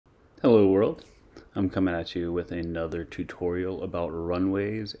Hello world, I'm coming at you with another tutorial about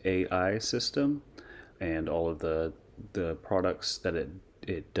Runway's AI system and all of the products that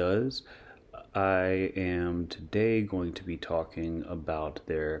it does. I am today going to be talking about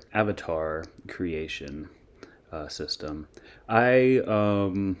their avatar creation system. I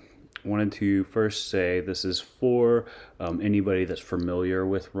wanted to first say this is for anybody that's familiar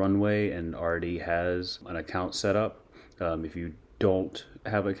with Runway and already has an account set up. If you don't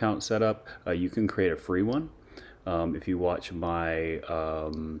have an account set up, you can create a free one. If you watch my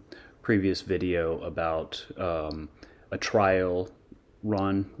previous video about a trial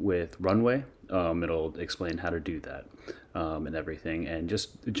run with Runway, it'll explain how to do that and everything, and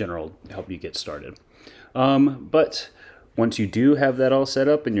just general help you get started. But once you do have that all set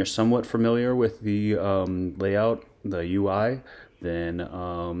up and you're somewhat familiar with the layout, the UI,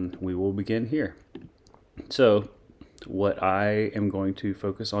 then we will begin here. So what I am going to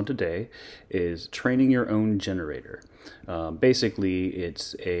focus on today is training your own generator. Basically,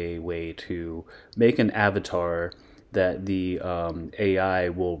 it's a way to make an avatar that the AI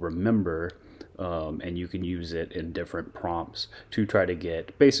will remember, and you can use it in different prompts to try to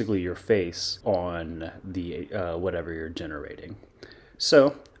get basically your face on the whatever you're generating.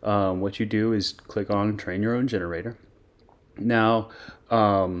 So what you do is click on train your own generator. Now,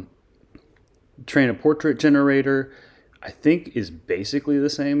 train a portrait generator, I think, is basically the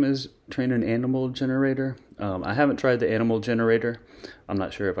same as train an animal generator. I haven't tried the animal generator. I'm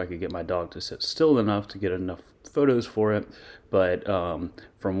not sure if I could get my dog to sit still enough to get enough photos for it, but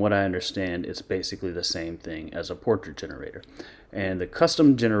from what I understand, it's basically the same thing as a portrait generator. And the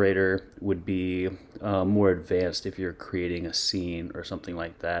custom generator would be more advanced if you're creating a scene or something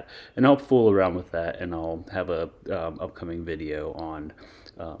like that. And I'll fool around with that, and I'll have a upcoming video on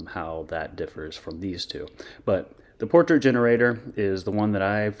how that differs from these two. But the portrait generator is the one that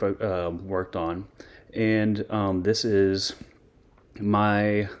I've worked on, and this is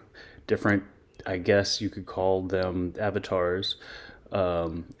my different, I guess you could call them, avatars.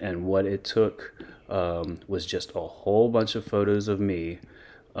 And what it took was just a whole bunch of photos of me.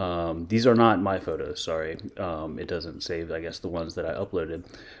 These are not my photos, sorry. It doesn't save, I guess, the ones that I uploaded.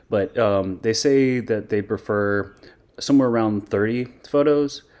 But they say that they prefer somewhere around 30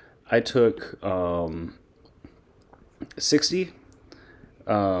 photos. I took 60,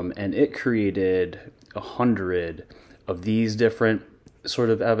 and it created 100 of these different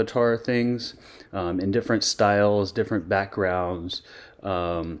sort of avatar things in different styles, different backgrounds,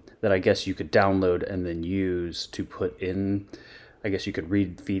 that I guess you could download and then use to put in, I guess you could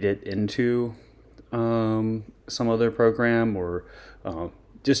feed it into some other program, or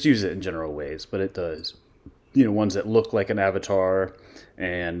just use it in general ways. But it does, ones that look like an avatar,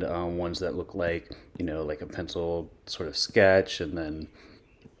 and ones that look like, like a pencil sort of sketch, and then,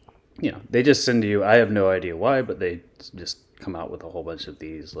 they just send you, I have no idea why, but they just come out with a whole bunch of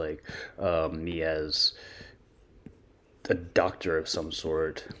these, like me as a doctor of some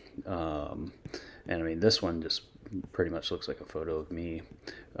sort. And I mean, this one just pretty much looks like a photo of me.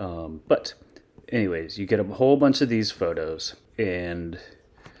 But anyways, you get a whole bunch of these photos, and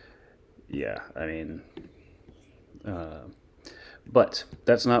yeah, I mean, but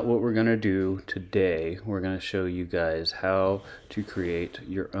that's not what we're going to do today. We're going to show you guys how to create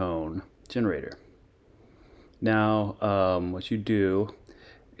your own generator. Now, what you do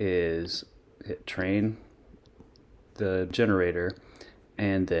is hit train the generator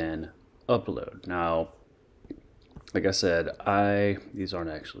and then upload. Now, like I said, these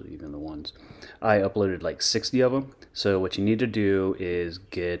aren't actually even the ones. I uploaded like 60 of them. So what you need to do is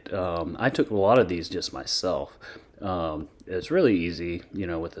get, I took a lot of these just myself. It's really easy,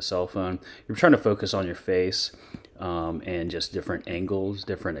 with a cell phone. You're trying to focus on your face, and just different angles,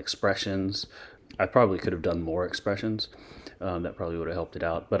 different expressions. I probably could have done more expressions. That probably would have helped it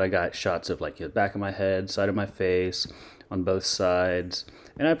out. But I got shots of like the back of my head, side of my face, on both sides.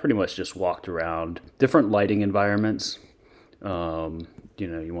 And I pretty much just walked around different lighting environments.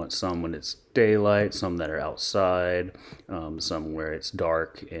 You want some when it's daylight, some that are outside, some where it's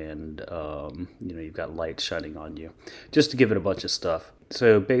dark, and you've got light shining on you, just to give it a bunch of stuff.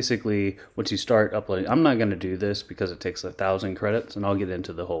 So basically, once you start uploading, I'm not going to do this because it takes 1,000 credits, and I'll get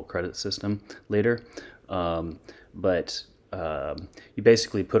into the whole credit system later. But you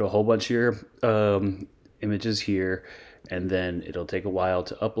basically put a whole bunch of your images here, and then it'll take a while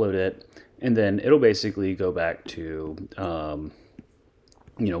to upload it, and then it'll basically go back to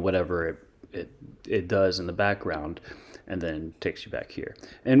whatever it does in the background, and then takes you back here.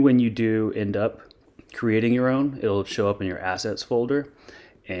 And when you do end up creating your own, it'll show up in your assets folder,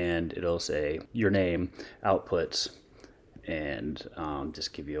 and it'll say your name, outputs, and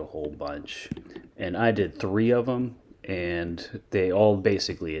just give you a whole bunch. And I did 3 of them, and they all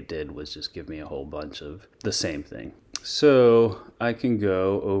basically it did was just give me a whole bunch of the same thing. So I can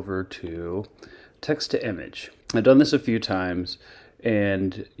go over to text to image. I've done this a few times,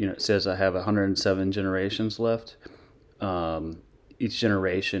 and it says I have 107 generations left. Each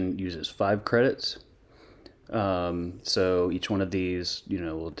generation uses 5 credits. So each one of these,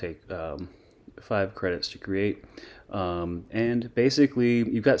 will take 5 credits to create. And basically,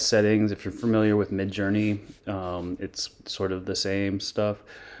 you've got settings. If you're familiar with Midjourney, it's sort of the same stuff.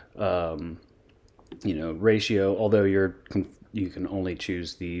 Ratio, although you can only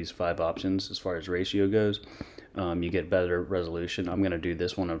choose these 5 options as far as ratio goes. You get better resolution. I'm going to do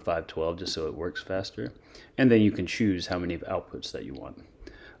this one on 512 just so it works faster. And then you can choose how many outputs that you want.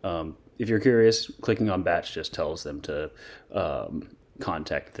 If you're curious, clicking on batch just tells them to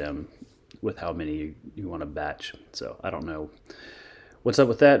contact them with how many you want to batch. So I don't know what's up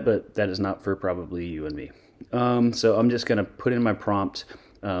with that, but that is not for probably you and me. So I'm just going to put in my prompt.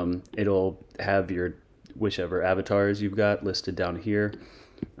 It'll have your whichever avatars you've got listed down here.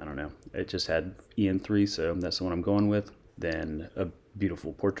 I don't know. It just had Ian 3, so that's the one I'm going with. Then a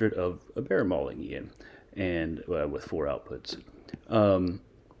beautiful portrait of a bear mauling Ian, and with 4 outputs.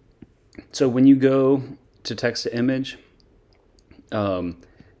 So when you go to text to image,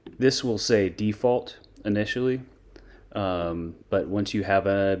 this will say default initially, but once you have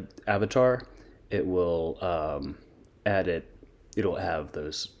an avatar, it will add it. It'll have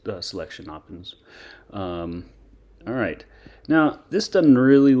those selection options. All right. Now, this doesn't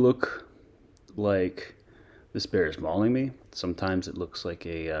really look like this bear is mauling me. Sometimes it looks like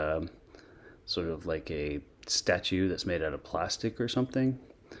a sort of like a statue that's made out of plastic or something.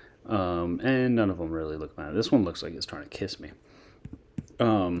 And none of them really look bad. This one looks like it's trying to kiss me.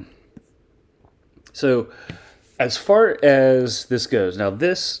 So as far as this goes, now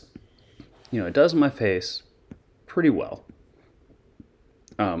this, it does my face pretty well.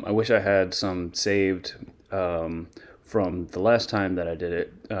 I wish I had some saved from the last time that I did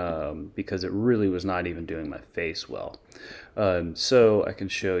it, because it really was not even doing my face well. So I can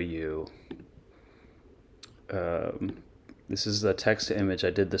show you, this is the text to image I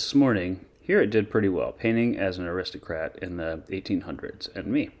did this morning. Here it did pretty well, painting as an aristocrat in the 1800s, and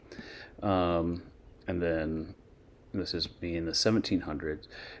me. And then this is me in the 1700s.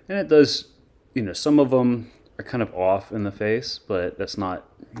 And it does, some of them are kind of off in the face, but that's not,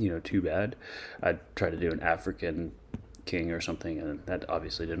 too bad. I tried to do an African king or something, and that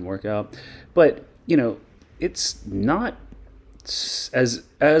obviously didn't work out. But, it's not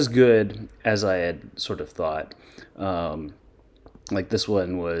as good as I had sort of thought. Like this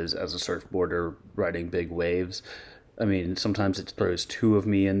one was as a surfboarder riding big waves. I mean, sometimes it throws 2 of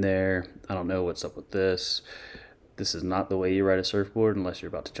me in there. I don't know what's up with this. This is not the way you ride a surfboard unless you're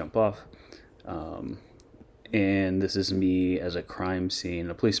about to jump off. And this is me as a crime scene,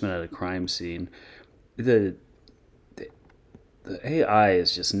 a policeman at a crime scene. The AI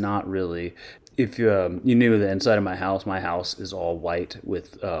is just not really. If you knew the inside of my house is all white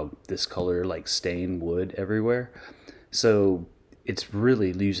with this color like stained wood everywhere. So it's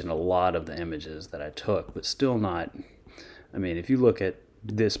really losing a lot of the images that I took, but still not. I mean, if you look at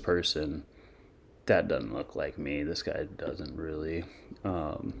this person, that doesn't look like me. This guy doesn't really.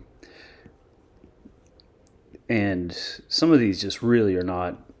 And some of these just really are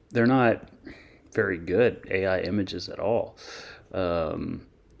not, they're not very good AI images at all.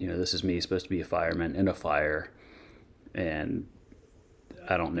 This is me supposed to be a fireman in a fire, and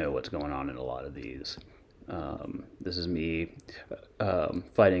I don't know what's going on in a lot of these. This is me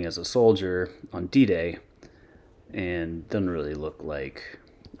fighting as a soldier on D-Day, and doesn't really look like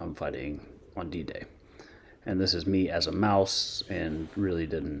I'm fighting on D-Day. And this is me as a mouse, and really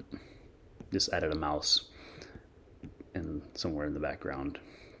didn't, just added a mouse and somewhere in the background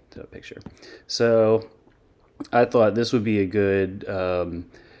to a picture. So I thought this would be a good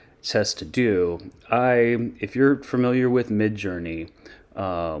test to do. If you're familiar with Midjourney,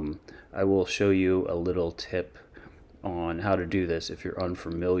 I will show you a little tip on how to do this if you're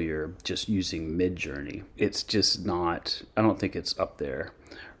unfamiliar just using Midjourney. It's just not, I don't think it's up there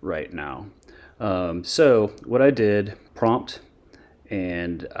right now. So what I did, prompt,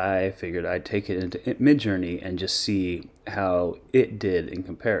 and I figured I'd take it into Midjourney and just see how it did in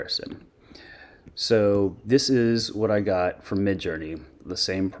comparison. So this is what I got from Midjourney, the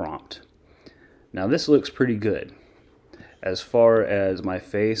same prompt. Now this looks pretty good. As far as my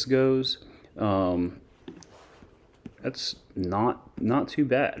face goes, that's not too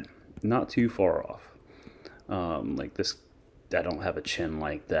bad, not too far off. Like this, I don't have a chin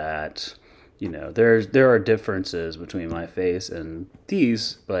like that. you know, there are differences between my face and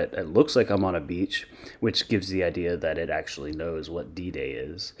these, but it looks like I'm on a beach, which gives the idea that it actually knows what D-Day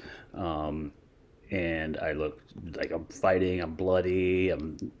is. And I look like I'm fighting, I'm bloody,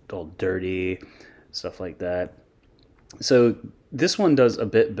 I'm all dirty, stuff like that. So this one does a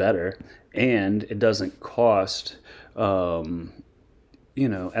bit better, and it doesn't cost, you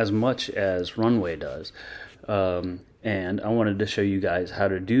know, as much as Runway does. And I wanted to show you guys how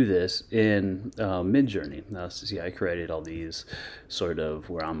to do this in Midjourney. Now, see, I created all these sort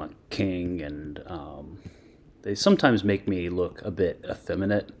of where I'm a king, and they sometimes make me look a bit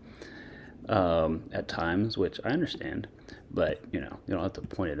effeminate at times, which I understand, but you know, you don't have to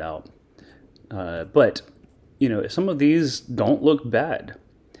point it out. But you know, some of these don't look bad.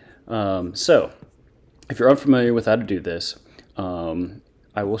 So if you're unfamiliar with how to do this,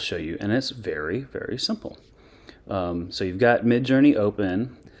 I will show you, and it's very, very simple. So you've got Midjourney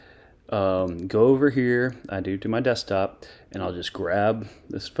open. Go over here, I do to my desktop, and I'll just grab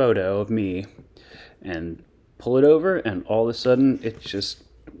this photo of me and pull it over, and all of a sudden it's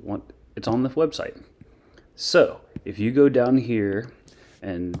on the website. So if you go down here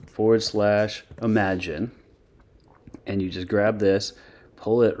and / imagine, and you just grab this,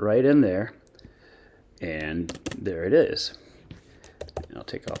 pull it right in there, and there it is. And I'll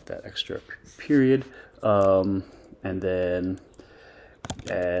take off that extra period, and then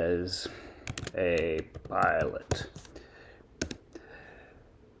as a pilot,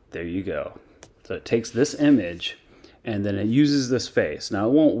 there you go. So it takes this image and then it uses this face. Now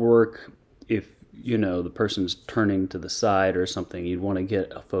it won't work if, you know, the person's turning to the side or something. You'd want to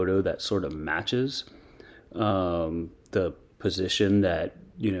get a photo that sort of matches the position that,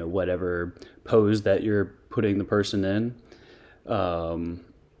 you know, whatever pose that you're putting the person in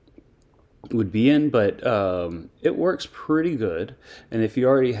would be in, but it works pretty good. And if you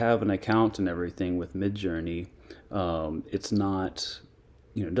already have an account and everything with Midjourney, it's not,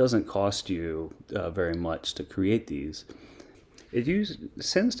 you know, it doesn't cost you very much to create these. It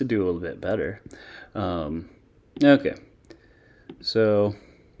tends to do a little bit better. Okay, so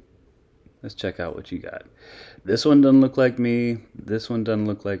let's check out what you got. This one doesn't look like me. This one doesn't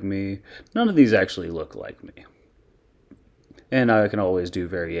look like me. None of these actually look like me. And I can always do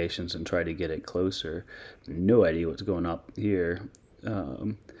variations and try to get it closer. No idea what's going up here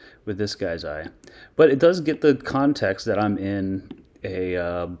with this guy's eye. But it does get the context that I'm in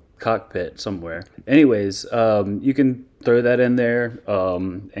a cockpit somewhere. Anyways, you can throw that in there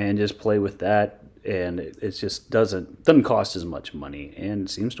and just play with that. And it just doesn't cost as much money and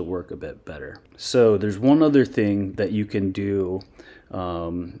seems to work a bit better. So there's one other thing that you can do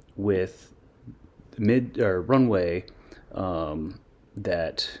with Runway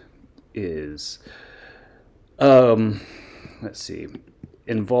that is, let's see,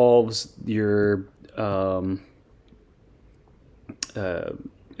 involves your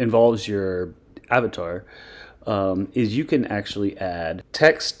avatar, is you can actually add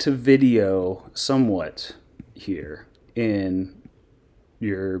text to video somewhat here in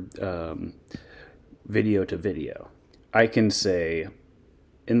your video to video. I can say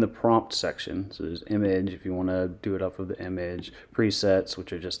in the prompt section, so there's image, if you want to do it off of the image, presets,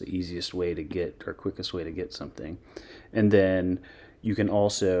 which are just the easiest way to get, or quickest way to get something. And then you can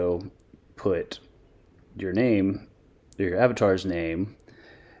also put your name, your avatar's name,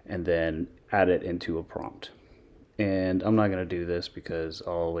 and then add it into a prompt. And I'm not going to do this because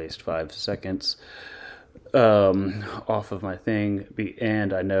I'll waste 5 seconds off of my thing,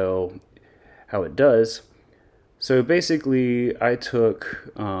 and I know how it does. So basically, I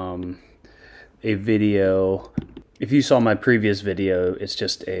took a video. If you saw my previous video, it's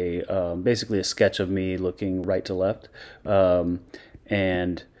just a basically a sketch of me looking right to left,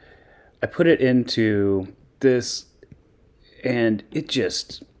 and I put it into this, and it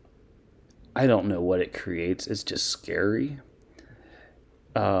just, I don't know what it creates. It's just scary.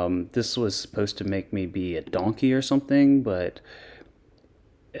 This was supposed to make me be a donkey or something, but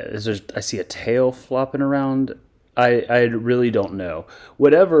I see a tail flopping around. I really don't know.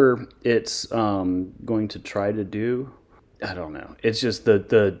 Whatever it's going to try to do, I don't know. It's just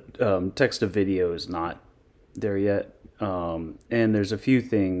the text to video is not there yet. And there's a few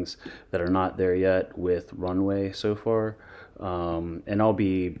things that are not there yet with Runway so far. And I'll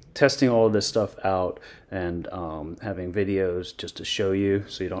be testing all of this stuff out and having videos just to show you,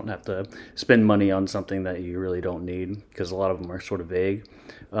 so you don't have to spend money on something that you really don't need, because a lot of them are sort of vague.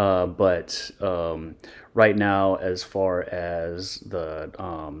 But right now, as far as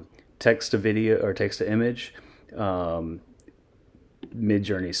the text to video or text to image,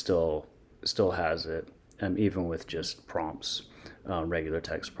 Midjourney still has it, even with just prompts. regular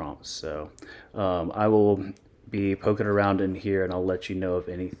text prompts. So I will be poking around in here, and I'll let you know if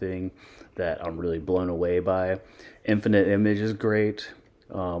anything that I'm really blown away by. Infinite image is great.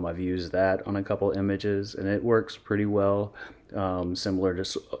 I've used that on a couple images, and it works pretty well. Similar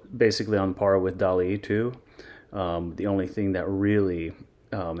to basically on par with DALL-E 2. The only thing that really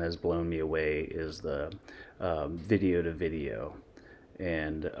has blown me away is the video to video,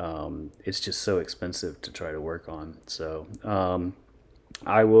 and it's just so expensive to try to work on. So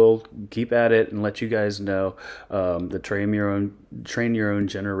I will keep at it and let you guys know. The train your own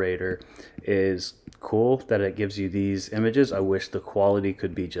generator is cool that it gives you these images. I wish the quality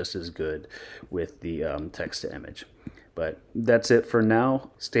could be just as good with the text to image. But that's it for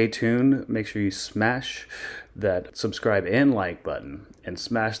now. Stay tuned. Make sure you smash that subscribe and like button, and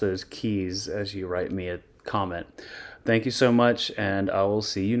smash those keys as you write me a comment. Thank you so much, and I will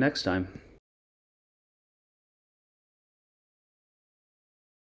see you next time.